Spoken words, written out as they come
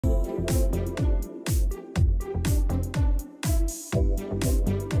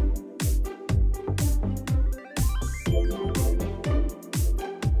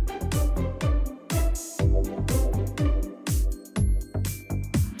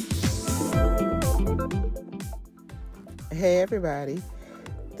Hey everybody,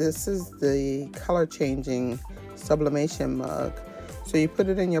 this is the color changing sublimation mug. So you put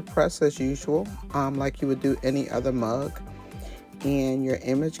it in your press as usual, like you would do any other mug, and your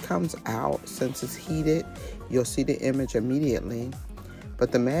image comes out. Since it's heated, you'll see the image immediately,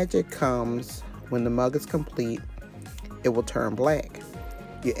 but the magic comes when the mug is complete. It will turn black.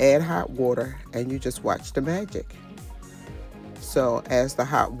 You add hot water and you just watch the magic. So as the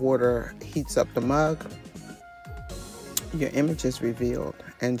hot water heats up the mug, your image is revealed,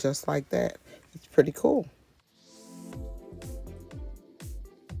 and just like that, it's pretty cool.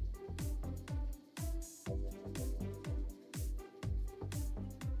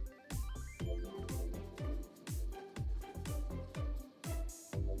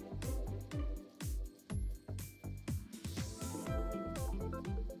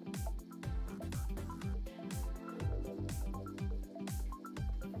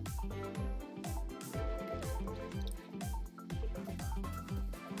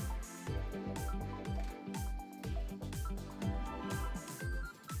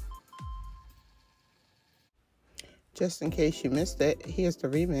 Just in case you missed it, here's the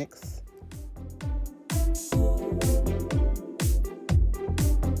remix.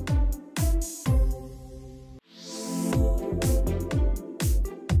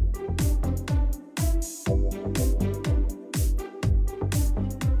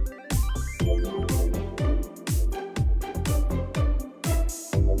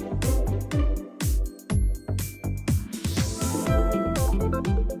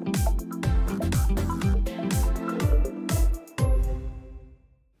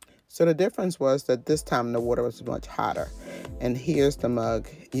 So the difference was that this time the water was much hotter. And here's the mug.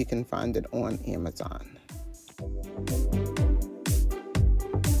 You can find it on Amazon.